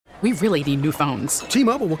We really need new phones.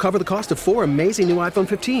 T-Mobile will cover the cost of 4 amazing new iPhone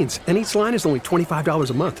 15s, and each line is only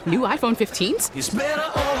 $25 a month. New iPhone 15s? It's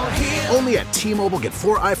better over here. Only at T-Mobile, get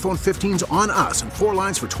 4 iPhone 15s on us and 4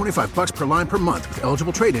 lines for $25 per line per month with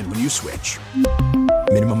eligible trade-in when you switch.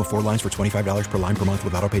 Minimum of 4 lines for $25 per line per month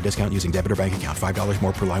with autopay discount using debit or bank account. $5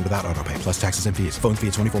 more per line without autopay, plus taxes and fees. Phone fee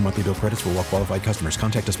at 24 monthly bill credits for well-qualified customers.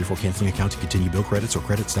 Contact us before canceling account to continue bill credits or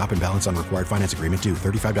credit stop and balance on required finance agreement due.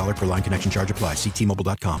 $35 per line connection charge applies. See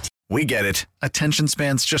T-Mobile.com. We get it. Attention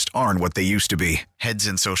spans just aren't what they used to be. Heads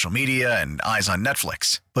in social media and eyes on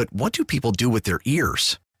Netflix. But what do people do with their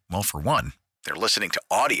ears? Well, for one, they're listening to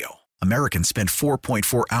audio. Americans spend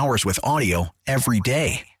 4.4 hours with audio every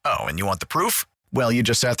day. Oh, and you want the proof? Well, you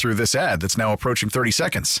just sat through this ad that's now approaching 30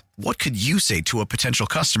 seconds. What could you say to a potential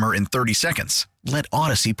customer in 30 seconds? Let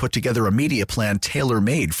Odyssey put together a media plan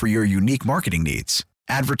tailor-made for your unique marketing needs.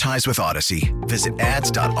 Advertise with Odyssey. Visit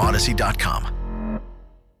ads.odyssey.com.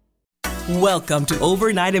 Welcome to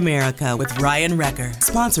Overnight America with Ryan Wrecker,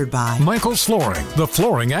 sponsored by Michael's Flooring, the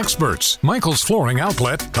flooring experts.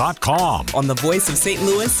 MichaelsFlooringOutlet.com. On the voice of St.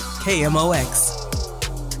 Louis, KMOX.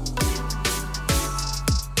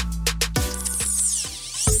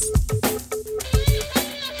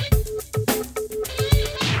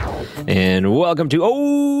 And welcome to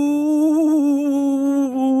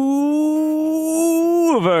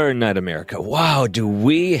Overnight America. Wow, do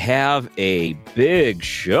we have a big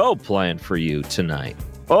show planned for you tonight?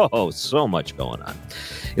 Oh, so much going on.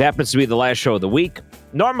 It happens to be the last show of the week.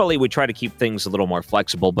 Normally, we try to keep things a little more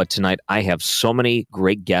flexible, but tonight I have so many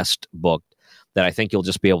great guests booked that I think you'll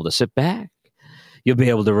just be able to sit back. You'll be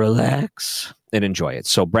able to relax and enjoy it.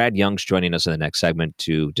 So Brad Young's joining us in the next segment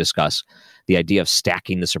to discuss the idea of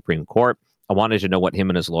stacking the Supreme Court. I wanted to know what him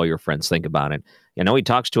and his lawyer friends think about it. I know he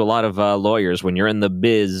talks to a lot of lawyers when you're in the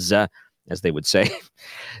biz, as they would say,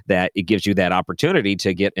 that it gives you that opportunity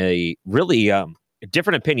to get a really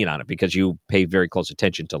different opinion on it because you pay very close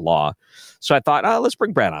attention to law. So I thought, let's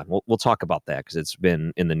bring Brad on. We'll talk about that because it's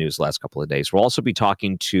been in the news the last couple of days. We'll also be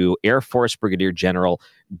talking to Air Force Brigadier General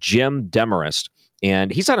Jim Demarest,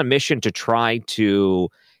 and he's on a mission to try to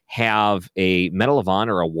have a Medal of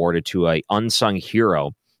Honor awarded to an unsung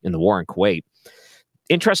hero in the war in Kuwait.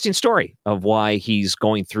 Interesting story of why he's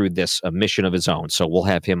going through this mission of his own. So we'll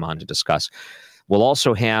have him on to discuss. We'll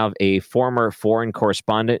also have a former foreign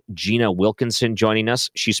correspondent, Gina Wilkinson, joining us.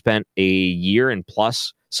 She spent a year and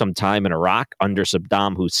plus some time in Iraq under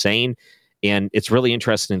Saddam Hussein. And it's really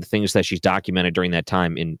interesting the things that she's documented during that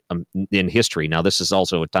time in history. Now, this is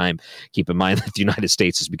also a time, keep in mind, that the United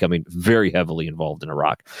States is becoming very heavily involved in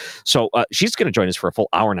Iraq. So she's going to join us for a full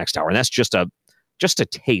hour next hour. And that's just a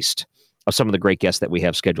taste of some of the great guests that we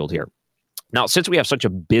have scheduled here. Now, since we have such a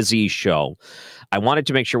busy show, I wanted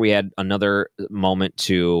to make sure we had another moment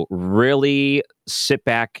to really sit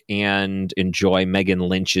back and enjoy Megan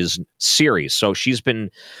Lynch's series. So she's been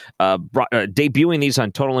debuting these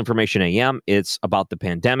on Total Information AM. It's about the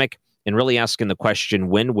pandemic and really asking the question,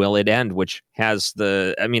 when will it end? Which has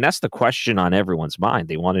that's the question on everyone's mind.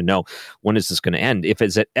 They want to know, when is this going to end?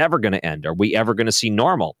 Is it ever going to end? Are we ever going to see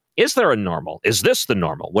normal? Is there a normal? Is this the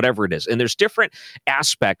normal? Whatever it is. And there's different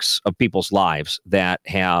aspects of people's lives that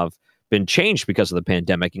have been changed because of the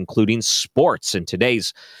pandemic, including sports. In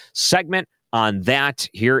today's segment on that,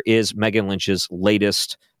 here is Megan Lynch's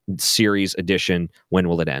latest series edition, When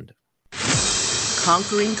Will It End?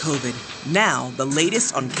 Conquering COVID. Now, the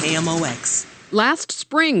latest on KMOX. Last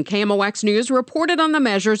spring, KMOX News reported on the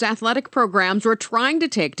measures athletic programs were trying to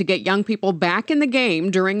take to get young people back in the game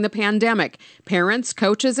during the pandemic. Parents,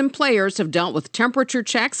 coaches, and players have dealt with temperature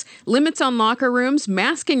checks, limits on locker rooms,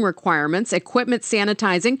 masking requirements, equipment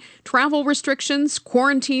sanitizing, travel restrictions,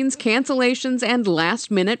 quarantines, cancellations, and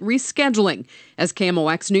last-minute rescheduling. As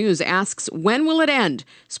KMOX News asks, when will it end?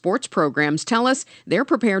 Sports programs tell us they're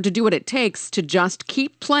prepared to do what it takes to just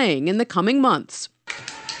keep playing in the coming months.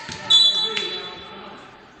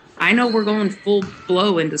 I know we're going full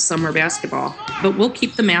blow into summer basketball, but we'll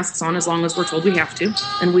keep the masks on as long as we're told we have to,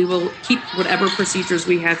 and we will keep whatever procedures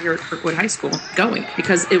we have here at Kirkwood High School going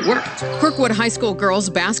because it worked. Kirkwood High School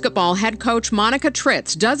girls basketball head coach Monica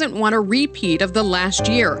Tritz doesn't want a repeat of the last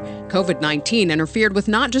year. COVID-19 interfered with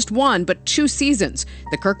not just one, but 2 seasons.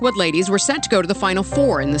 The Kirkwood ladies were set to go to the Final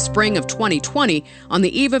Four in the spring of 2020. On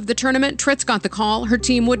the eve of the tournament, Tritz got the call her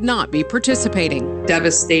team would not be participating.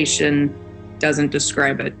 Devastation doesn't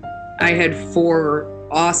describe it. I had 4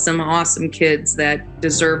 awesome kids that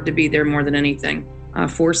deserved to be there more than anything.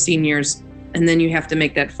 4 seniors. And then you have to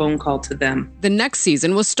make that phone call to them. The next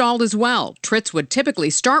season was stalled as well. Tritz would typically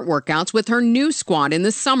start workouts with her new squad in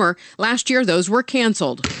the summer. Last year, those were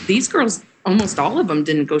canceled. These girls, almost all of them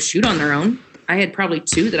didn't go shoot on their own. I had probably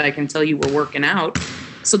 2 that I can tell you were working out.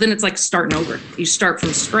 So then it's like starting over. You start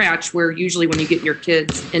from scratch, where usually when you get your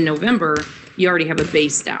kids in November, you already have a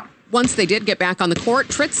base down. Once they did get back on the court,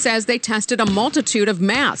 Tritz says they tested a multitude of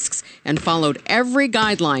masks and followed every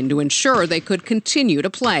guideline to ensure they could continue to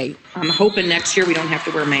play. I'm hoping next year we don't have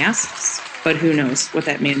to wear masks, but who knows what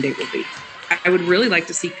that mandate will be. I would really like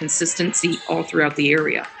to see consistency all throughout the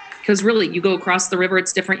area. Because really, you go across the river,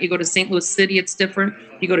 it's different. You go to St. Louis City, it's different.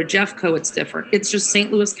 You go to Jeffco, it's different. It's just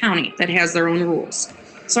St. Louis County that has their own rules.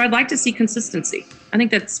 So I'd like to see consistency. I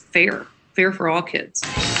think that's fair for all kids.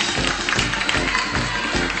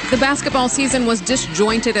 The basketball season was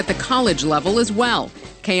disjointed at the college level as well.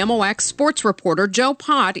 KMOX sports reporter Joe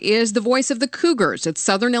Pott is the voice of the Cougars at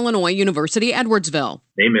Southern Illinois University, Edwardsville.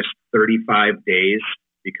 They missed 35 days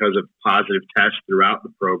because of positive tests throughout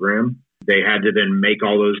the program. They had to then make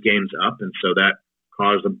all those games up, and so that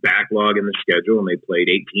caused a backlog in the schedule, and they played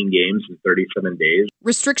 18 games in 37 days.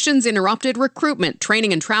 Restrictions interrupted recruitment.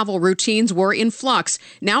 Training and travel routines were in flux.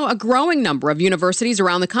 Now a growing number of universities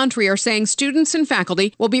around the country are saying students and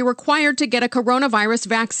faculty will be required to get a coronavirus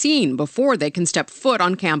vaccine before they can step foot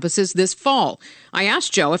on campuses this fall. I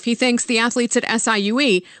asked Joe if he thinks the athletes at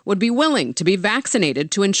SIUE would be willing to be vaccinated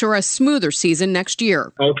to ensure a smoother season next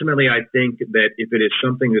year. Ultimately, I think that if it is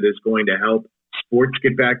something that is going to help sports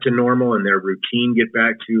get back to normal and their routine get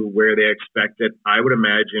back to where they expect it, I would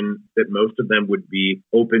imagine that most of them would be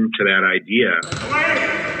open to that idea.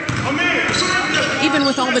 Even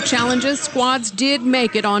with all the challenges, squads did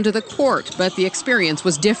make it onto the court, but the experience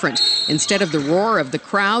was different. Instead of the roar of the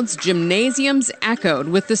crowds, gymnasiums echoed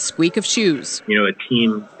with the squeak of shoes. You know, a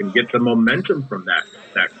team can get the momentum from that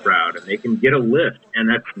crowd, and they can get a lift, and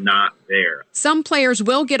that's not there. Some players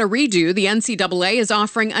will get a redo. The NCAA is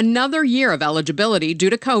offering another year of eligibility due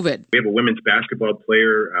to COVID. We have a women's basketball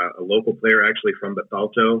player, a local player actually from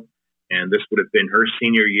Bethalto, and this would have been her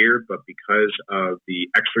senior year, but because of the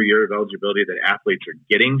extra year of eligibility that athletes are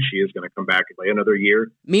getting, she is going to come back and play another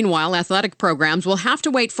year. Meanwhile, athletic programs will have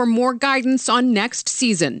to wait for more guidance on next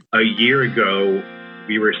season. A year ago,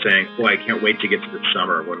 we were saying, well, I can't wait to get to the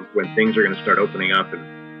summer when things are going to start opening up.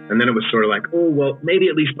 And then it was sort of like, oh, well, maybe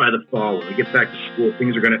at least by the fall when we get back to school,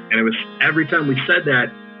 things are going to, and it was every time we said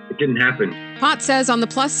that, it didn't happen. Pott says on the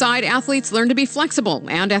plus side, athletes learn to be flexible,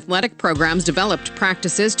 and athletic programs developed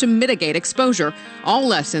practices to mitigate exposure, all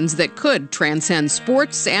lessons that could transcend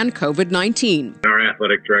sports and COVID-19. Our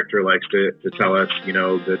athletic director likes to tell us, you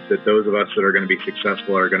know, that those of us that are going to be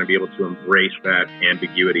successful are going to be able to embrace that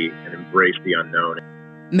ambiguity and embrace the unknown.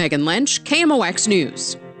 Megan Lynch, KMOX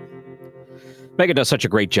News. Megan does such a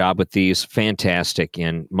great job with these. Fantastic,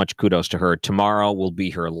 and much kudos to her. Tomorrow will be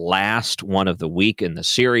her last one of the week in the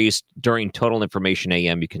series. During Total Information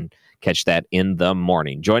AM, you can catch that in the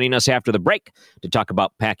morning. Joining us after the break to talk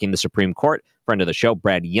about packing the Supreme Court, friend of the show,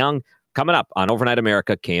 Brad Young, coming up on Overnight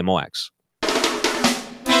America, KMOX.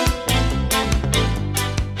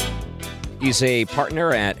 He's a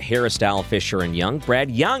partner at Harris Dowell Fisher & Young. Brad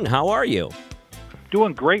Young, how are you?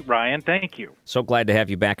 Doing great, Ryan. Thank you. So glad to have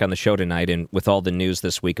you back on the show tonight. And with all the news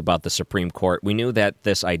this week about the Supreme Court, we knew that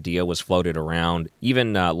this idea was floated around.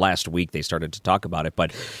 Even last week, they started to talk about it.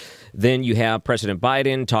 But then you have President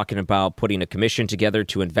Biden talking about putting a commission together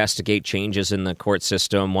to investigate changes in the court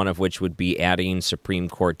system, one of which would be adding Supreme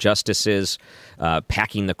Court justices,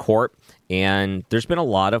 packing the court. And there's been a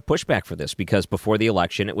lot of pushback for this because before the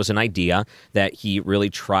election, it was an idea that he really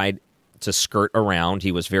tried to skirt around.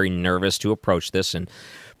 He was very nervous to approach this, and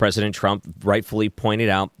President Trump rightfully pointed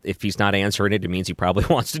out if he's not answering it, it means he probably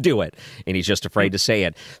wants to do it, and he's just afraid to say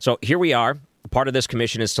it. So here we are. Part of this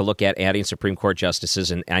commission is to look at adding Supreme Court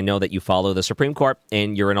justices, and I know that you follow the Supreme Court,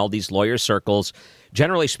 and you're in all these lawyer circles.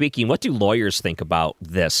 Generally speaking, what do lawyers think about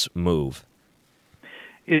this move?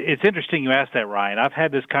 It's interesting you asked that, Ryan. I've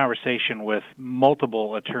had this conversation with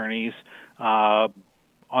multiple attorneys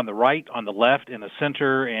on the right, on the left, in the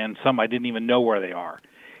center, and some I didn't even know where they are.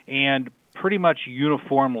 And pretty much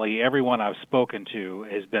uniformly, everyone I've spoken to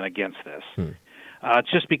has been against this. It's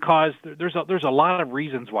just because there's a lot of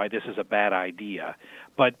reasons why this is a bad idea,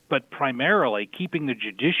 but primarily keeping the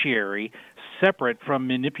judiciary separate from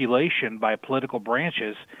manipulation by political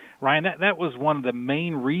branches. Ryan, that was one of the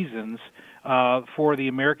main reasons for the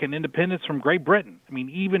American independence from Great Britain. I mean,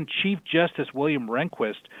 even Chief Justice William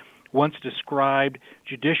Rehnquist once described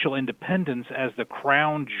judicial independence as the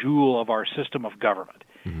crown jewel of our system of government.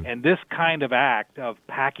 Mm-hmm. And this kind of act of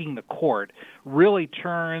packing the court really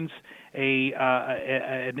turns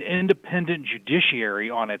an independent judiciary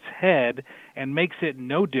on its head and makes it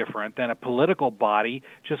no different than a political body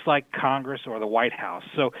just like Congress or the White House.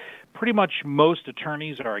 So pretty much most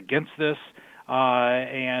attorneys are against this.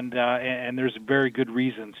 and there's very good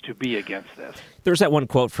reasons to be against this. There's that one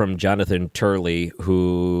quote from Jonathan Turley,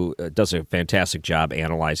 who does a fantastic job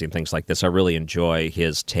analyzing things like this. I really enjoy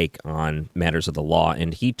his take on matters of the law,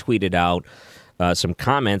 and he tweeted out some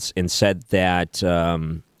comments and said that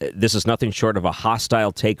this is nothing short of a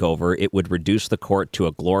hostile takeover. It would reduce the court to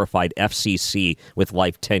a glorified FCC with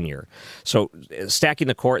life tenure. So stacking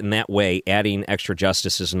the court in that way, adding extra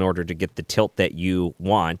justices in order to get the tilt that you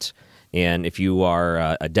want. And if you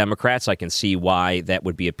are Democrats, I can see why that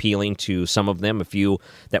would be appealing to some of them, a few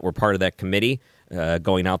that were part of that committee,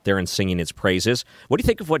 going out there and singing its praises. What do you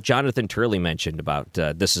think of what Jonathan Turley mentioned about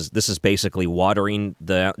this is basically watering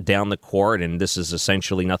down the court, and this is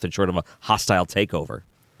essentially nothing short of a hostile takeover?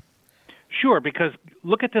 Sure, because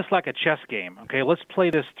look at this like a chess game. Okay, let's play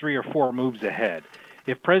this 3 or 4 moves ahead.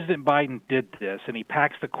 If President Biden did this and he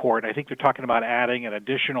packs the court, I think they're talking about adding an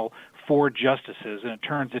additional 4 justices, and it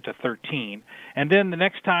turns it to 13. And then the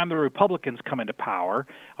next time the Republicans come into power,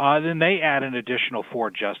 then they add an additional 4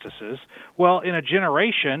 justices. Well, in a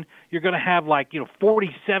generation, you're going to have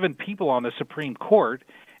 47 people on the Supreme Court,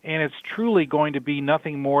 and it's truly going to be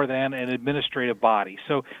nothing more than an administrative body.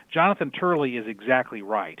 So Jonathan Turley is exactly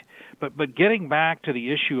right. But getting back to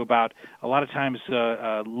the issue about a lot of times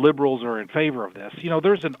liberals are in favor of this.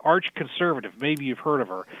 There's an arch-conservative. Maybe you've heard of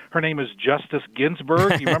her. Her name is Justice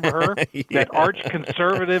Ginsburg. You remember her? Yeah. That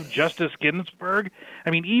arch-conservative Justice Ginsburg? I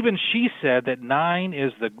mean, even she said that 9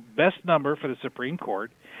 is the best number for the Supreme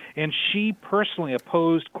Court. And she personally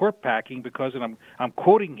opposed court packing because, and I'm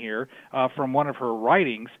quoting here from one of her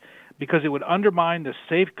writings, because it would undermine the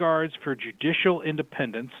safeguards for judicial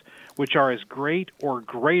independence, which are as great or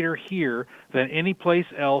greater here than any place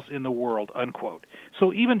else in the world, unquote.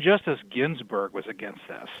 So even Justice Ginsburg was against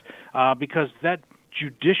this because that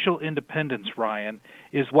judicial independence, Ryan,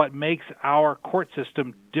 is what makes our court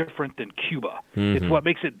system different than Cuba. Mm-hmm. It's what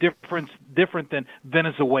makes it different than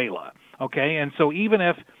Venezuela. Okay, and so even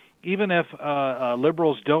if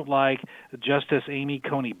liberals don't like Justice Amy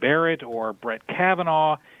Coney Barrett or Brett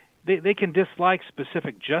Kavanaugh, they can dislike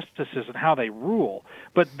specific justices and how they rule,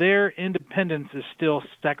 but their independence is still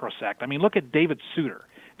sacrosanct. I mean, look at David Souter.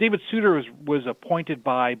 David Souter was appointed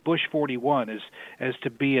by Bush 41 as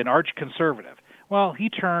to be an arch-conservative. Well, he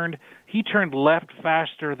turned left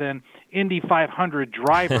faster than Indy 500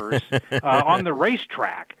 drivers on the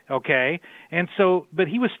racetrack, okay? And so, but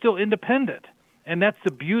he was still independent. And that's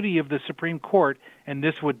the beauty of the Supreme Court, and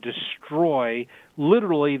this would destroy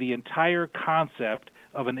literally the entire concept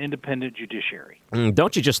of an independent judiciary.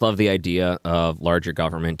 Don't you just love the idea of larger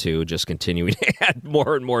government, too, just continuing to add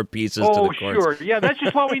more and more pieces to the courts? Oh, sure. Yeah, that's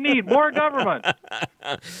just what we need, more government.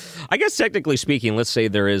 I guess technically speaking, let's say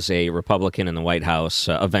there is a Republican in the White House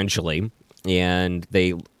eventually, and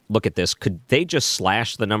they look at this. Could they just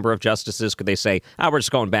slash the number of justices? Could they say, we're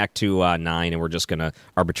just going back to 9 and we're just going to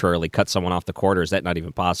arbitrarily cut someone off the court, or is that not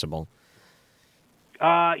even possible?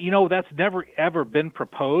 That's never, ever been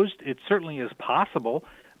proposed. It certainly is possible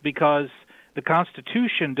because the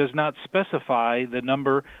Constitution does not specify the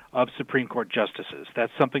number of Supreme Court justices.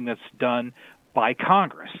 That's something that's done by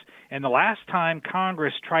Congress. And the last time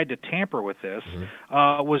Congress tried to tamper with this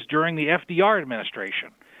was during the FDR administration,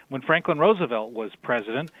 when Franklin Roosevelt was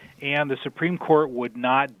president, and the Supreme Court would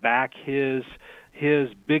not back his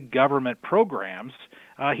big government programs.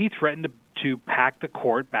 He threatened to pack the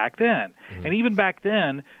court back then. Mm-hmm. And even back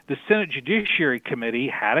then, the Senate Judiciary Committee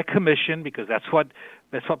had a commission, because that's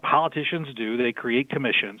what politicians do. They create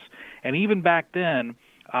commissions. And even back then,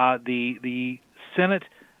 the Senate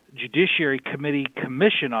Judiciary Committee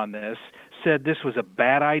commission on this said this was a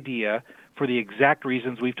bad idea for the exact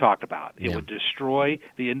reasons we've talked about. It would destroy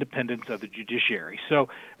the independence of the judiciary. So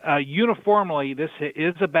uniformly, this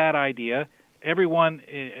is a bad idea. Everyone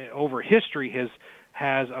over history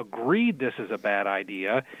has agreed this is a bad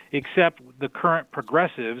idea, except the current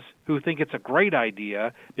progressives who think it's a great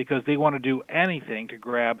idea because they want to do anything to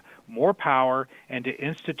grab more power and to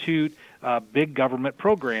institute big government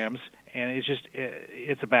programs. And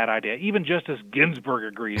it's a bad idea. Even Justice Ginsburg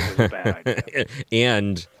agreed it was a bad idea.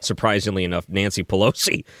 And surprisingly enough, Nancy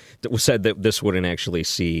Pelosi said that this wouldn't actually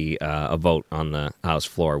see a vote on the House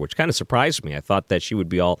floor, which kind of surprised me. I thought that she would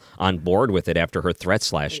be all on board with it after her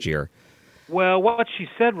threats last year. Well, what she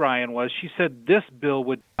said, Ryan, was she said this bill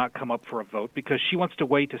would not come up for a vote because she wants to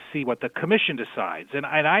wait to see what the commission decides. And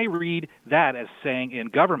I read that as saying in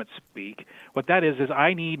government speak, what that is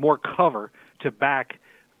I need more cover to back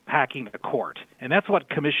packing the court. And that's what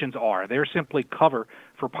commissions are. They're simply cover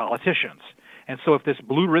for politicians. And so if this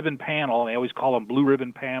blue ribbon panel, they always call them blue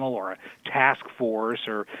ribbon panel or a task force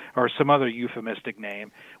or some other euphemistic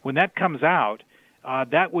name, when that comes out,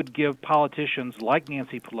 that would give politicians like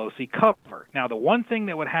Nancy Pelosi cover. Now, the one thing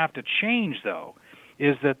that would have to change, though,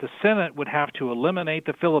 is that the Senate would have to eliminate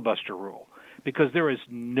the filibuster rule, because there is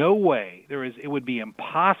no way, it would be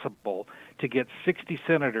impossible to get 60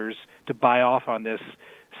 senators to buy off on this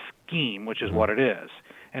scheme, which is what it is.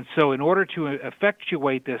 And so in order to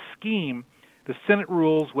effectuate this scheme, the Senate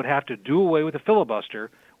rules would have to do away with the filibuster,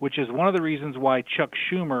 which is one of the reasons why Chuck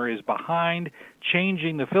Schumer is behind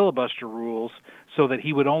changing the filibuster rules so that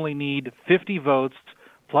he would only need 50 votes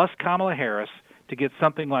plus Kamala Harris to get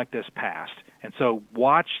something like this passed. And so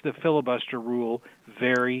watch the filibuster rule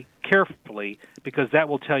very carefully, because that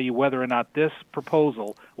will tell you whether or not this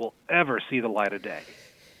proposal will ever see the light of day.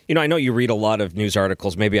 You know, I know you read a lot of news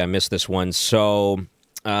articles. Maybe I missed this one. So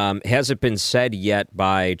has it been said yet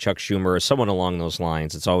by Chuck Schumer or someone along those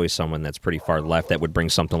lines? It's always someone that's pretty far left that would bring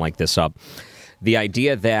something like this up. The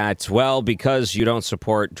idea that, well, because you don't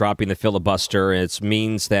support dropping the filibuster, it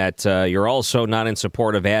means that you're also not in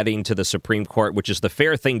support of adding to the Supreme Court, which is the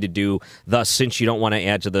fair thing to do. Thus, since you don't want to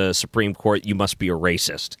add to the Supreme Court, you must be a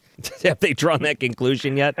racist. Have they drawn that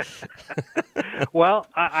conclusion yet? Well,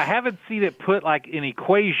 I haven't seen it put like an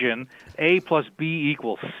equation, A plus B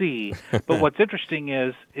equals C. But what's interesting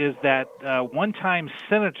is that one-time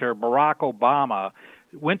Senator Barack Obama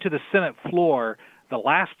went to the Senate floor the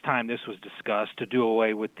last time this was discussed to do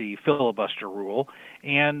away with the filibuster rule,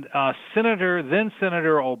 and Senator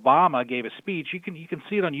Obama gave a speech. You can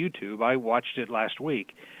see it on YouTube. I watched it last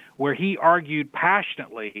week, where he argued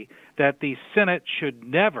passionately that the Senate should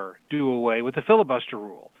never do away with the filibuster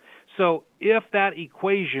rule. So if that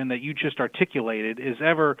equation that you just articulated is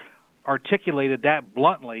ever articulated that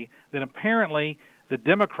bluntly, then apparently the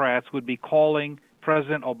Democrats would be calling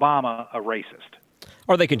President Obama a racist.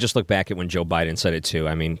 Or they can just look back at when Joe Biden said it, too.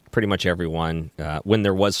 I mean, pretty much everyone, when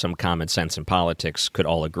there was some common sense in politics, could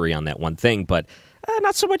all agree on that one thing. But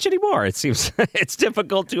not so much anymore. It seems it's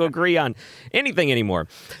difficult to agree on anything anymore.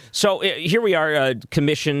 So here we are. A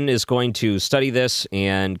commission is going to study this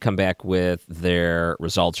and come back with their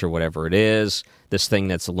results or whatever it is. This thing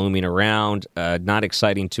that's looming around, not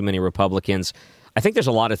exciting too many Republicans. I think there's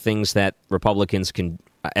a lot of things that Republicans can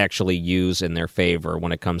actually use in their favor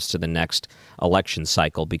when it comes to the next election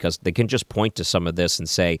cycle, because they can just point to some of this and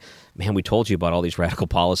say, man, we told you about all these radical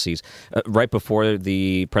policies. Right before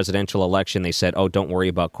the presidential election, they said, oh, don't worry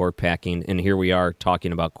about court packing. And here we are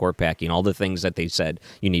talking about court packing. All the things that they said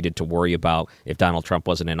you needed to worry about if Donald Trump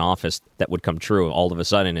wasn't in office that would come true all of a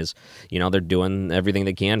sudden is, they're doing everything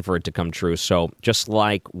they can for it to come true. So just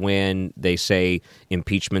like when they say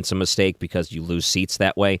impeachment's a mistake because you lose seats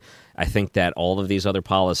that way, I think that all of these other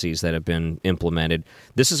policies that have been implemented,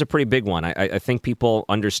 this is a pretty big one. I think people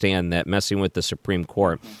understand that messing with the Supreme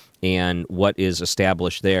Court and what is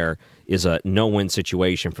established there is a no-win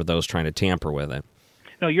situation for those trying to tamper with it.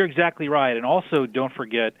 No, you're exactly right. And also don't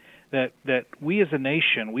forget that we as a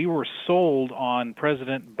nation, we were sold on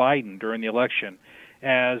President Biden during the election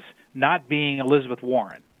as not being Elizabeth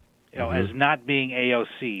Warren. As not being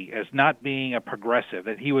AOC, as not being a progressive,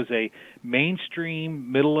 that he was a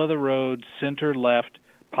mainstream, middle-of-the-road, center-left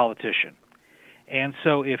politician. And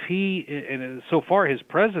so so far his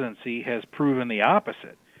presidency has proven the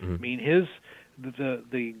opposite. I mean,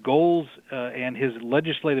 the goals and his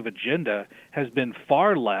legislative agenda has been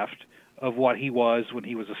far left of what he was when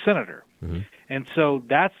he was a senator. And so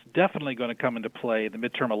that's definitely going to come into play in the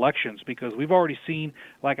midterm elections, because we've already seen,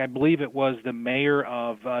 like I believe it was the mayor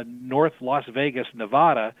of North Las Vegas,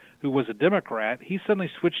 Nevada, who was a Democrat. He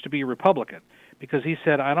suddenly switched to be a Republican because he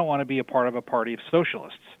said, I don't want to be a part of a party of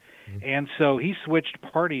socialists. And so he switched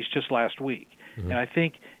parties just last week. And I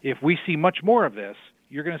think if we see much more of this,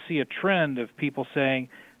 you're going to see a trend of people saying,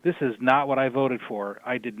 this is not what I voted for.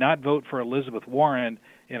 I did not vote for Elizabeth Warren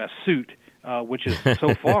in a suit, which is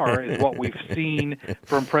so far is what we've seen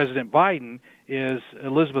from President Biden, is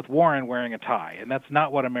Elizabeth Warren wearing a tie. And that's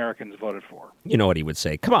not what Americans voted for. You know what he would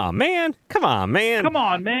say? Come on, man. Come on, man. Come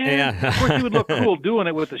on, man. Yeah. Of course, he would look cool doing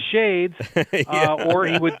it with the shades,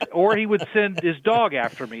 or he would send his dog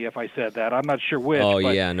after me if I said that. I'm not sure which. Oh,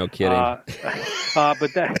 but, yeah, no kidding. But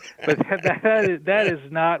that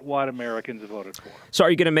is not what Americans voted for. So are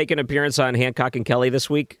you going to make an appearance on Hancock and Kelly this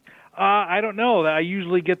week? I don't know. I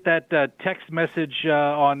usually get that text message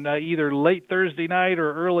on either late Thursday night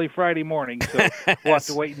or early Friday morning, so we'll have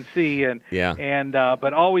to wait and see.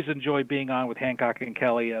 But always enjoy being on with Hancock and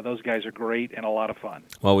Kelly. Those guys are great and a lot of fun.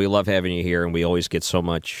 Well, we love having you here, and we always get so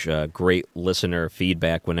much great listener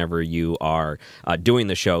feedback whenever you are doing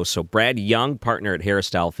the show. So Brad Young, partner at Harris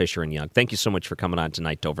Dowell Fisher & Young, thank you so much for coming on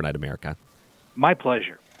tonight to Overnight America. My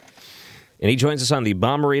pleasure. And he joins us on the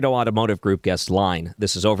Bommarito Automotive Group guest line.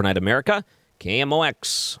 This is Overnight America.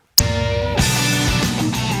 KMOX.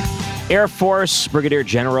 Air Force Brigadier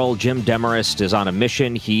General Jim Demarest is on a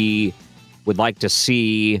mission. He would like to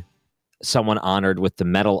see someone honored with the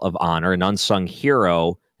Medal of Honor, an unsung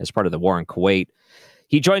hero as part of the war in Kuwait.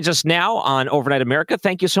 He joins us now on Overnight America.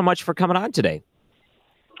 Thank you so much for coming on today.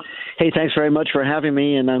 Hey, thanks very much for having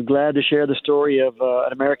me, and I'm glad to share the story of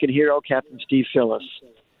an American hero, Captain Steve Phillis.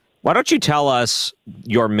 Why don't you tell us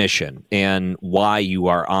your mission and why you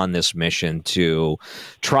are on this mission to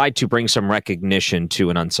try to bring some recognition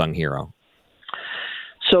to an unsung hero?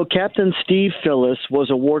 So Captain Steve Phillis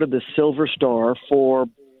was awarded the Silver Star for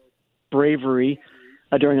bravery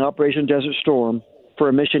during Operation Desert Storm for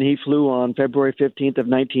a mission he flew on February 15th of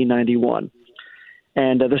 1991.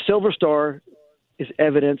 And the Silver Star is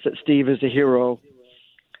evidence that Steve is a hero.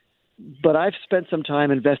 But I've spent some time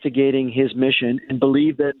investigating his mission and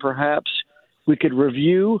believe that perhaps we could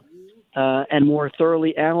review and more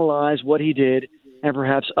thoroughly analyze what he did and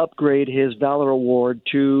perhaps upgrade his Valor Award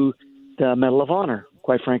to the Medal of Honor,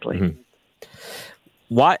 quite frankly. Mm-hmm.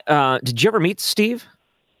 What did you ever meet Steve?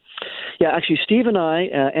 Yeah, actually, Steve and I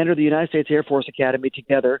entered the United States Air Force Academy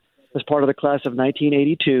together as part of the class of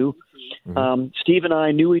 1982. Mm-hmm. Steve and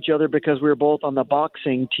I knew each other because we were both on the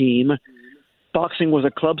boxing team. Boxing was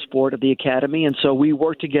a club sport at the academy, and so we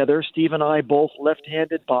worked together. Steve and I both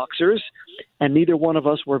left-handed boxers, and neither one of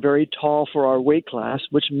us were very tall for our weight class,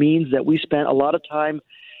 which means that we spent a lot of time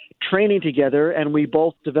training together, and we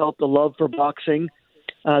both developed a love for boxing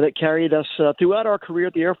that carried us throughout our career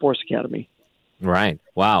at the Air Force Academy. Right.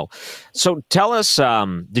 Wow. So tell us,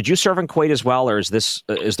 did you serve in Kuwait as well, or is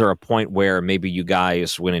there a point where maybe you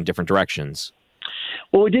guys went in different directions?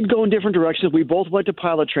 Well, we did go in different directions. We both went to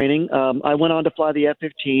pilot training. I went on to fly the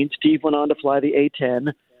F-15. Steve went on to fly the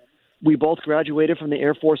A-10. We both graduated from the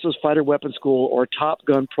Air Force's Fighter Weapons School, or Top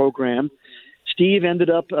Gun program. Steve ended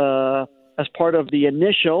up as part of the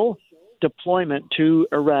initial deployment to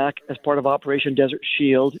Iraq as part of Operation Desert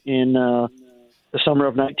Shield in the summer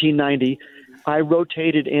of 1990. I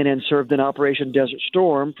rotated in and served in Operation Desert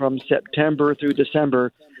Storm from September through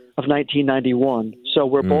December of 1991. So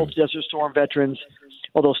we're both Desert Storm veterans.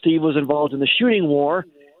 Although Steve was involved in the shooting war,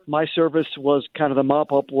 my service was kind of the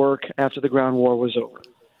mop-up work after the ground war was over.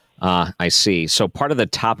 I see. So part of the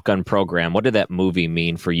Top Gun program, what did that movie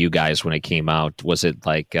mean for you guys when it came out? Was it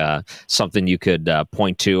like something you could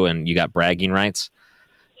point to and you got bragging rights?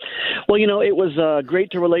 Well, it was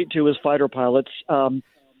great to relate to as fighter pilots.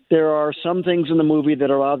 There are some things in the movie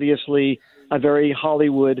that are obviously very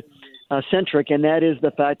Hollywood-centric, and that is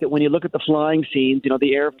the fact that when you look at the flying scenes,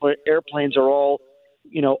 the airplanes are all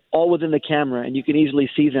within the camera, and you can easily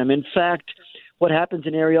see them. In fact, what happens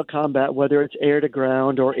in aerial combat, whether it's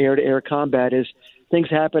air-to-ground or air-to-air combat, is things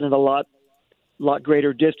happen at a lot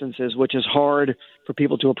greater distances, which is hard for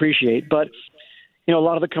people to appreciate. But, a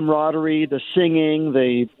lot of the camaraderie, the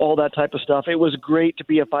singing, all that type of stuff, it was great to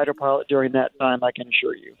be a fighter pilot during that time, I can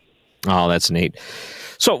assure you. Oh, that's neat.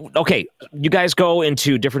 So, okay, you guys go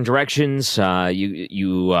into different directions.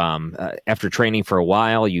 You after training for a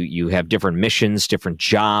while, you have different missions, different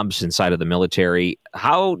jobs inside of the military.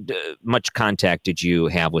 How much contact did you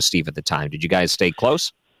have with Steve at the time? Did you guys stay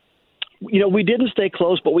close? We didn't stay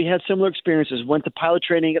close, but we had similar experiences. Went to pilot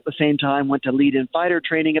training at the same time, went to lead-in fighter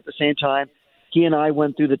training at the same time. He and I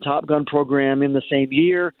went through the Top Gun program in the same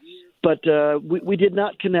year. But we did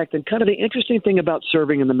not connect. And kind of the interesting thing about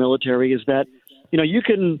serving in the military is that, you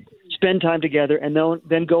can spend time together and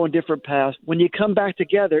then go in different paths. When you come back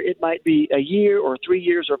together, it might be a year or 3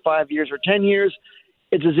 years or 5 years or 10 years.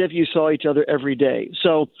 It's as if you saw each other every day.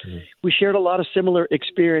 So we shared a lot of similar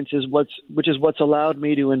experiences, which is what's allowed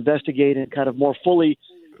me to investigate and kind of more fully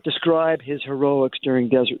describe his heroics during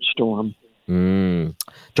Desert Storm.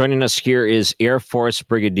 Joining us here is Air Force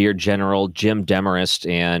Brigadier General Jim Demarest,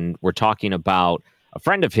 and we're talking about a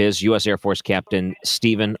friend of his, U.S. Air Force Captain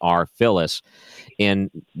Stephen R. Phillis.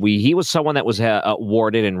 And he was someone that was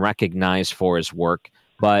awarded and recognized for his work,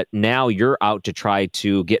 but now you're out to try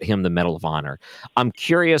to get him the Medal of Honor. I'm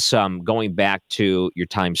curious, going back to your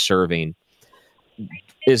time serving,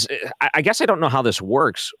 I guess I don't know how this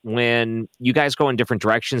works. When you guys go in different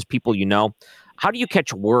directions, people how do you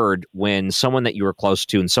catch word when someone that you were close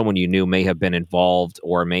to and someone you knew may have been involved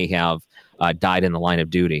or may have died in the line of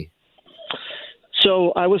duty?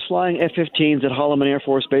 So I was flying F-15s at Holloman Air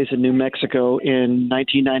Force Base in New Mexico in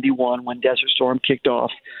 1991 when Desert Storm kicked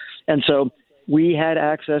off. And so we had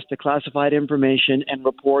access to classified information and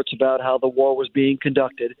reports about how the war was being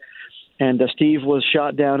conducted. And Steve was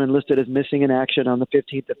shot down and listed as missing in action on the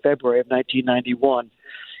 15th of February of 1991.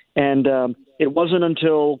 And it wasn't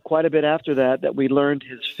until quite a bit after that we learned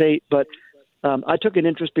his fate. But I took an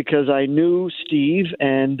interest because I knew Steve,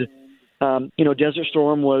 and Desert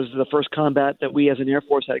Storm was the first combat that we as an Air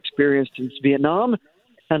Force had experienced since Vietnam,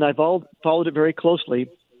 and I've followed it very closely.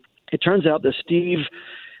 It turns out that Steve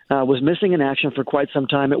was missing in action for quite some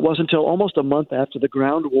time. It wasn't until almost a month after the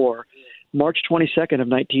ground war, March 22nd of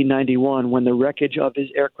 1991, when the wreckage of his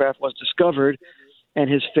aircraft was discovered and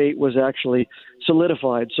his fate was actually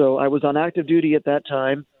solidified. So I was on active duty at that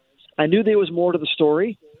time. I knew there was more to the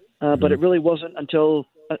story, but it really wasn't until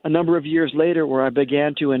a number of years later where I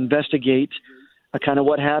began to investigate kind of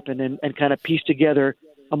what happened and kind of piece together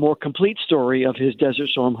a more complete story of his Desert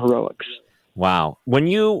Storm heroics. Wow. When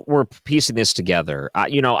you were piecing this together,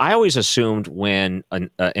 I always assumed when an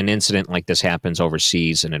incident like this happens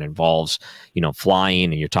overseas and it involves,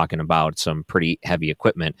 flying and you're talking about some pretty heavy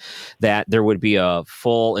equipment, that there would be a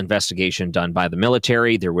full investigation done by the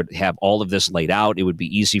military. There would have all of this laid out. It would be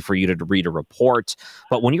easy for you to read a report.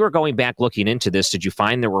 But when you were going back looking into this, did you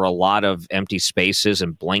find there were a lot of empty spaces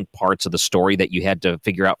and blank parts of the story that you had to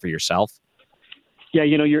figure out for yourself? Yeah,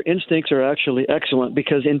 your instincts are actually excellent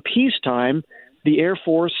because in peacetime, the Air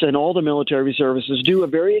Force and all the military services do a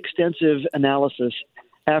very extensive analysis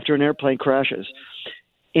after an airplane crashes.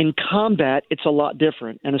 In combat, it's a lot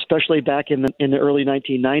different, and especially back in the early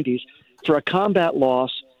 1990s, for a combat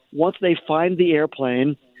loss, once they find the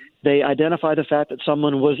airplane, they identify the fact that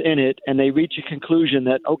someone was in it, and they reach a conclusion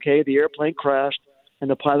that, okay, the airplane crashed and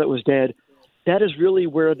the pilot was dead. That is really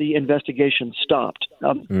where the investigation stopped.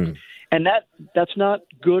 And that's not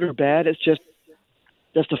good or bad. It's just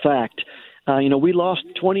a fact. We lost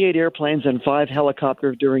 28 airplanes and 5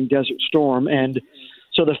 helicopters during Desert Storm. And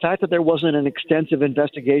so the fact that there wasn't an extensive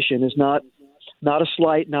investigation is not a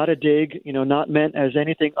slight, not a dig, not meant as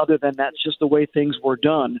anything other than that's just the way things were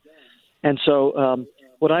done. And so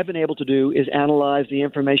what I've been able to do is analyze the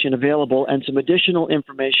information available and some additional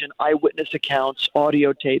information, eyewitness accounts,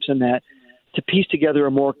 audio tapes, and that to piece together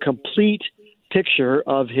a more complete picture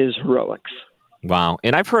of his heroics. Wow.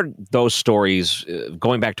 And I've heard those stories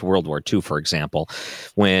going back to World War II, for example,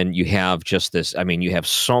 when you have just this, you have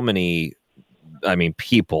so many,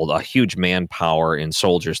 people, a huge manpower and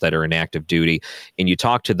soldiers that are in active duty. And you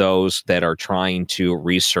talk to those that are trying to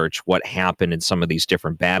research what happened in some of these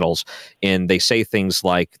different battles. And they say things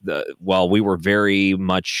like, we were very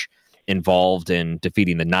much involved in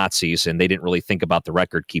defeating the Nazis, and they didn't really think about the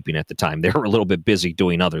record keeping at the time. They were a little bit busy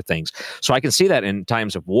doing other things. So I can see that in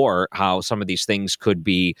times of war, how some of these things could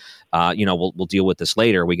be, we'll deal with this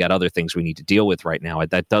later. We got other things we need to deal with right now.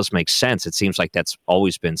 That does make sense. It seems like that's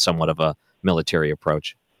always been somewhat of a military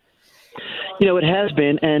approach. It has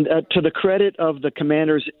been. And to the credit of the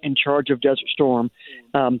commanders in charge of Desert Storm,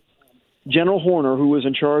 General Horner, who was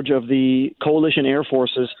in charge of the coalition air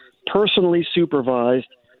forces, personally supervised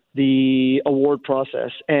the award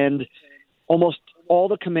process, and almost all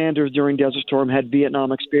the commanders during Desert Storm had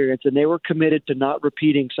Vietnam experience, and they were committed to not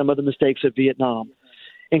repeating some of the mistakes of Vietnam,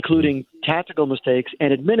 including tactical mistakes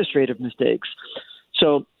and administrative mistakes.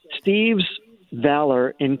 So Steve's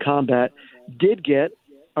valor in combat did get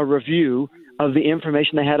a review of the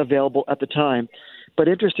information they had available at the time. But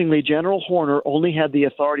interestingly, General Horner only had the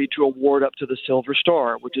authority to award up to the Silver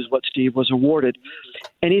Star, which is what Steve was awarded.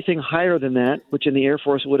 Anything higher than that, which in the Air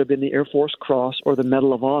Force would have been the Air Force Cross or the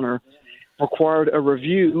Medal of Honor, required a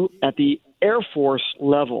review at the Air Force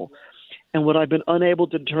level. And what I've been unable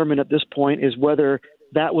to determine at this point is whether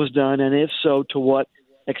that was done, and if so, to what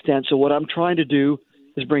extent. So what I'm trying to do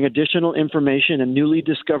is bring additional information and newly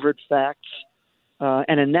discovered facts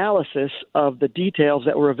and analysis of the details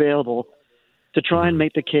that were available to try and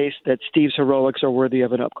make the case that Steve's heroics are worthy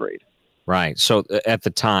of an upgrade. Right. So at the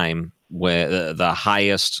time, where the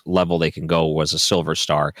highest level they can go was a Silver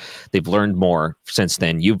Star. They've learned more since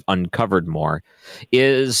then. You've uncovered more.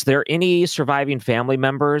 Is there any surviving family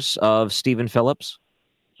members of Stephen Phillips?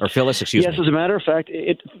 Or Phyllis, excuse me. Yes, as a matter of fact,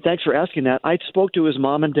 thanks for asking that. I spoke to his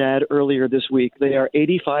mom and dad earlier this week. They are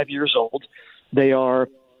 85 years old.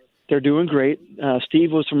 They're doing great.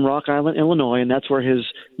 Steve was from Rock Island, Illinois, and that's where his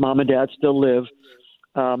mom and dad still live.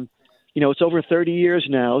 It's over 30 years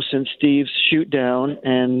now since Steve's shoot down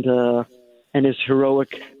and his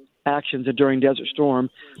heroic actions during Desert Storm.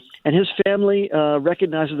 And his family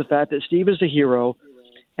recognizes the fact that Steve is a hero,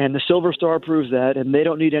 and the Silver Star proves that, and they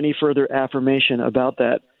don't need any further affirmation about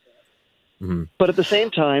that. Mm-hmm. But at the same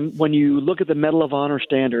time, when you look at the Medal of Honor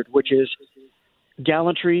standard, which is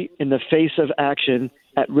gallantry in the face of action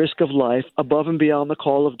at risk of life, above and beyond the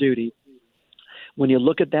call of duty, when you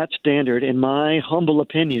look at that standard, in my humble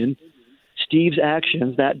opinion, Steve's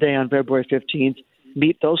actions that day on February 15th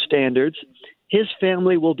meet those standards. His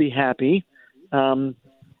family will be happy.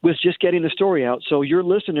 was just getting the story out. So your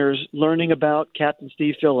listeners learning about Captain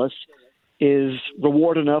Steve Phillis is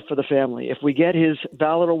reward enough for the family. If we get his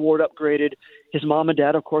Valor Award upgraded, his mom and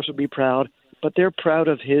dad, of course, would be proud, but they're proud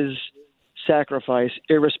of his sacrifice,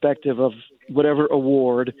 irrespective of whatever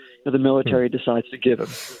award the military decides to give him.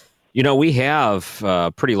 You know, we have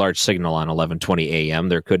a pretty large signal on 1120 AM.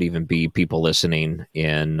 There could even be people listening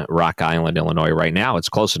in Rock Island, Illinois right now. It's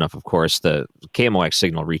close enough, of course. The KMOX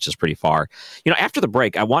signal reaches pretty far. You know, after the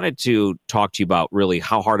break, I wanted to talk to you about really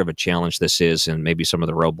how hard of a challenge this is and maybe some of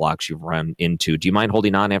the roadblocks you've run into. Do you mind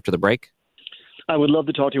holding on after the break? I would love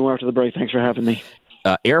to talk to you more after the break. Thanks for having me.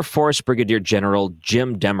 Air Force Brigadier General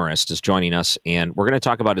Jim Demarest is joining us, and we're going to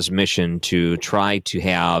talk about his mission to try to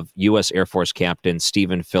have U.S. Air Force Captain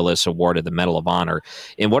Stephen Phillis awarded the Medal of Honor.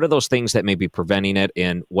 And what are those things that may be preventing it,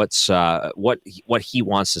 and what's what he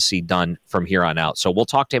wants to see done from here on out? So we'll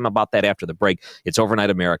talk to him about that after the break. It's Overnight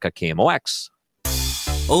America, KMOX.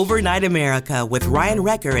 Overnight America with Ryan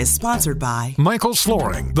Recker is sponsored by Michael's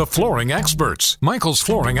Flooring, the flooring experts.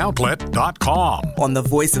 MichaelsFlooringOutlet.com. On the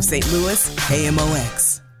voice of St. Louis,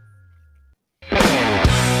 KMOX.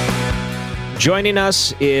 Joining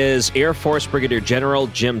us is Air Force Brigadier General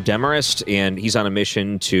Jim Demarest, and he's on a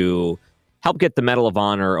mission to help get the Medal of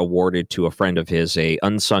Honor awarded to a friend of his, a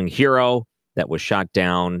unsung hero that was shot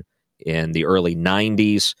down in the early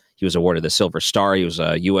 90s. He was awarded the Silver Star. He was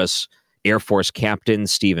a U.S. Air Force Captain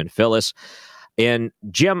Stephen Phillis. And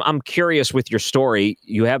Jim, I'm curious with your story.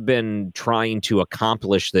 You have been trying to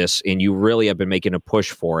accomplish this, and you really have been making a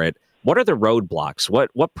push for it. What are the roadblocks?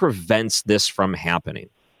 What prevents this from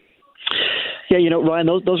happening? Yeah,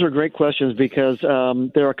 Ryan, those are great questions because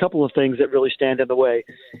there are a couple of things that really stand in the way.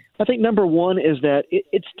 I think number one is that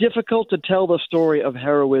it's difficult to tell the story of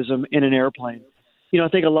heroism in an airplane. I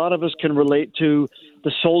think a lot of us can relate to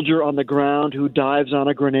the soldier on the ground who dives on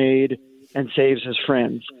a grenade and saves his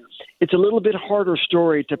friends. It's a little bit harder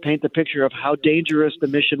story to paint the picture of how dangerous the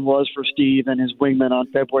mission was for Steve and his wingmen on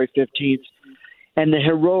February 15th and the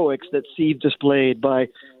heroics that Steve displayed by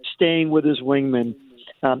staying with his wingmen,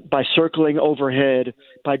 by circling overhead,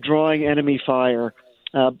 by drawing enemy fire,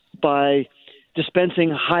 by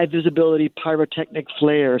dispensing high-visibility pyrotechnic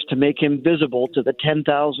flares to make him visible to the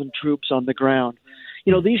 10,000 troops on the ground.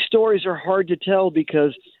 These stories are hard to tell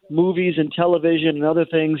because movies and television and other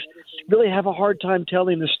things really have a hard time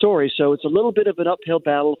telling the story. So it's a little bit of an uphill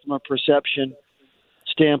battle from a perception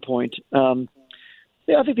standpoint. I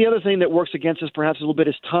think the other thing that works against us perhaps a little bit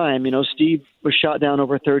is time. Steve was shot down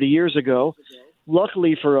over 30 years ago.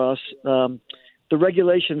 Luckily for us, the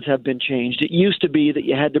regulations have been changed. It used to be that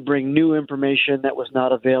you had to bring new information that was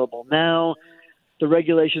not available. Now, the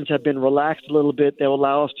regulations have been relaxed a little bit. They'll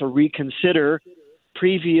allow us to reconsider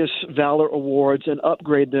previous Valor Awards and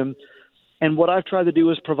upgrade them. And what I've tried to do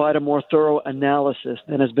is provide a more thorough analysis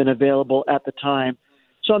than has been available at the time.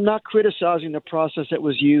 So I'm not criticizing the process that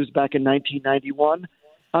was used back in 1991.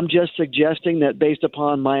 I'm just suggesting that based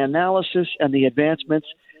upon my analysis and the advancements,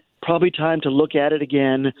 probably time to look at it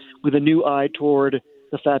again with a new eye toward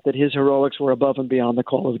the fact that his heroics were above and beyond the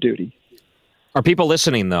call of duty. Are people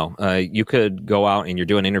listening, though? You could go out and you're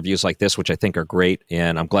doing interviews like this, which I think are great,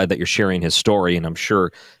 and I'm glad that you're sharing his story, and I'm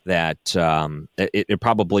sure that it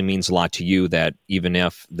probably means a lot to you that even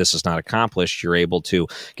if this is not accomplished, you're able to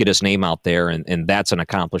get his name out there, and that's an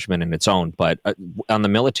accomplishment in its own. But on the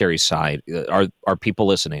military side, are people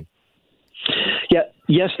listening? Yeah,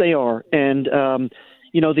 yes, they are. And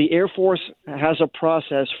the Air Force has a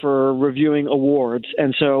process for reviewing awards.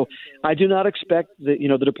 And so I do not expect the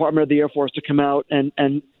Department of the Air Force to come out and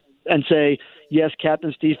say, yes,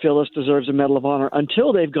 Captain Steve Phillis deserves a Medal of Honor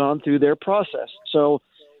until they've gone through their process. So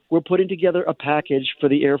we're putting together a package for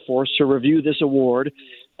the Air Force to review this award.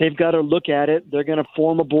 They've got to look at it. They're going to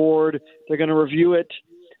form a board. They're going to review it.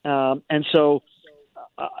 And so,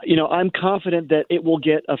 I'm confident that it will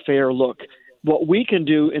get a fair look. What we can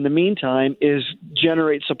do in the meantime is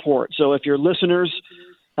generate support. So if your listeners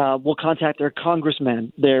will contact their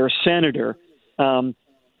congressman, their senator,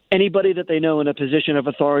 anybody that they know in a position of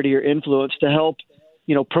authority or influence to help,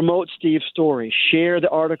 promote Steve's story, share the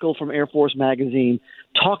article from Air Force Magazine,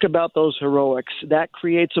 talk about those heroics. That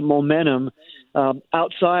creates a momentum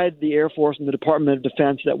outside the Air Force and the Department of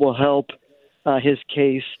Defense that will help his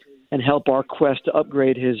case and help our quest to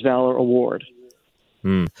upgrade his Valor Award.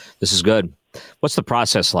 This is good. What's the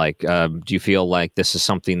process like? Do you feel like this is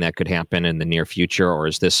something that could happen in the near future, or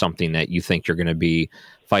is this something that you think you're going to be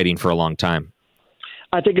fighting for a long time?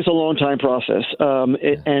 I think it's a long time process.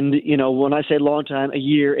 And, when I say long time, a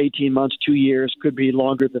year, 18 months, 2 years, could be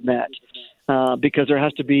longer than that because there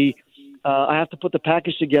has to be I have to put the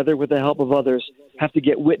package together with the help of others. I have to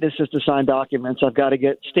get witnesses to sign documents. I've got to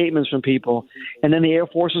get statements from people. And then the Air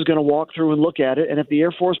Force is going to walk through and look at it. And if the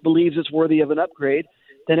Air Force believes it's worthy of an upgrade,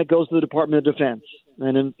 then it goes to the Department of Defense.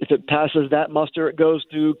 And then if it passes that muster, it goes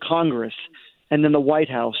through Congress and then the White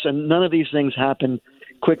House. And none of these things happen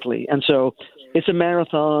quickly. And so it's a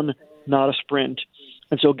marathon, not a sprint.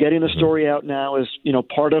 And so getting the story out now is,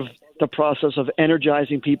 part of the process of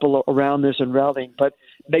energizing people around this and rallying. But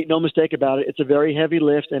make no mistake about it, it's a very heavy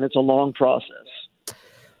lift and it's a long process.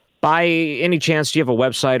 By any chance, do you have a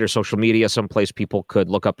website or social media, someplace people could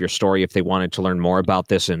look up your story if they wanted to learn more about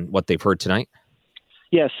this and what they've heard tonight?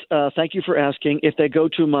 Yes, thank you for asking. If they go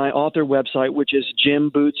to my author website, which is Jim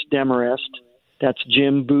Boots Demarest, that's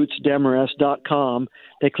jimbootsdemarest.com,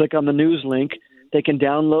 they click on the news link. They can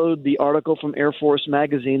download the article from Air Force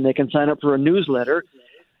Magazine. They can sign up for a newsletter.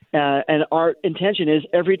 And our intention is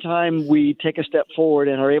every time we take a step forward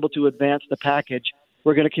and are able to advance the package,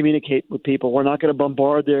 we're going to communicate with people. We're not going to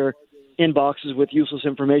bombard their inboxes with useless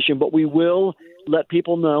information, but we will let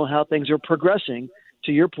people know how things are progressing.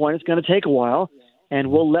 To your point, it's going to take a while,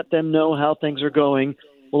 and we'll let them know how things are going.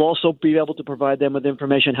 We'll also be able to provide them with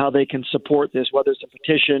information how they can support this, whether it's a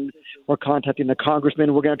petition or contacting the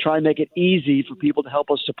congressman. We're going to try and make it easy for people to help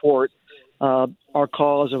us support our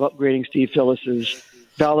cause of upgrading Steve Phillis's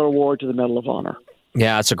Valor Award to the Medal of Honor.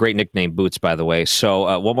 Yeah, it's a great nickname, Boots, by the way.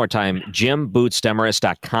 So one more time,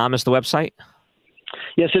 jimbootsdemarest.com is the website?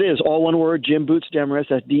 Yes, it is. All one word, Jim Boots Demarest.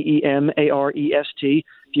 That's Demarest. If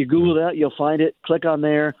you Google that, you'll find it. Click on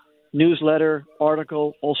there. Newsletter,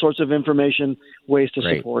 article, all sorts of information, ways to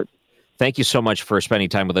support. Thank you so much for spending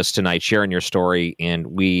time with us tonight, sharing your story, and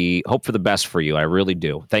we hope for the best for you. I really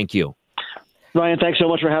do. Thank you. Ryan, thanks so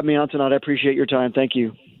much for having me on tonight. I appreciate your time. Thank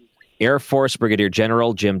you. Air Force Brigadier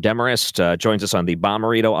General Jim Demarest joins us on the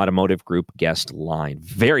Bommarito Automotive Group guest line.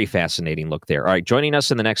 Very fascinating look there. All right, joining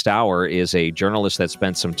us in the next hour is a journalist that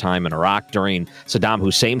spent some time in Iraq during Saddam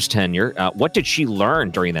Hussein's tenure. What did she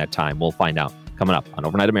learn during that time? We'll find out. Coming up on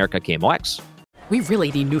Overnight America, KMOX. We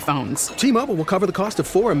really need new phones. T-Mobile will cover the cost of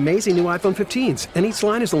 4 amazing new iPhone 15s, and each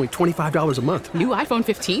line is only $25 a month. New iPhone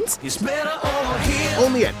 15s? It's better over here.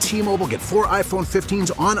 Only at T-Mobile, get 4 iPhone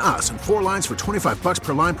 15s on us and 4 lines for $25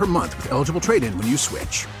 per line per month with eligible trade-in when you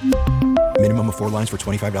switch. Minimum of 4 lines for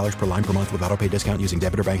 $25 per line per month with autopay discount using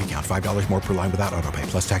debit or bank account. $5 more per line without autopay,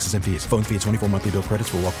 plus taxes and fees. Phone fee at 24 monthly bill credits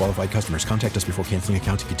for well-qualified customers. Contact us before canceling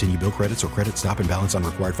account to continue bill credits or credit stop and balance on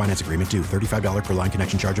required finance agreement due. $35 per line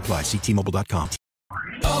connection charge applies. See T-Mobile.com.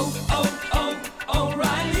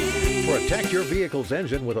 O'Reilly. Protect your vehicle's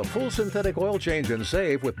engine with a full synthetic oil change and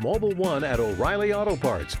save with Mobil 1 at O'Reilly Auto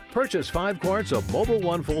Parts. Purchase 5 quarts of Mobil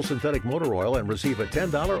 1 full synthetic motor oil and receive a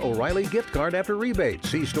 $10 O'Reilly gift card after rebate.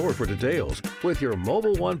 See store for details. With your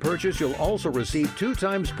Mobil 1 purchase, you'll also receive 2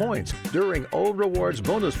 times points during O Rewards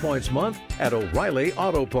Bonus Points Month at O'Reilly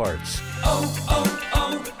Auto Parts.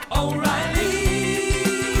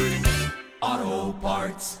 O'Reilly Auto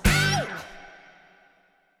Parts.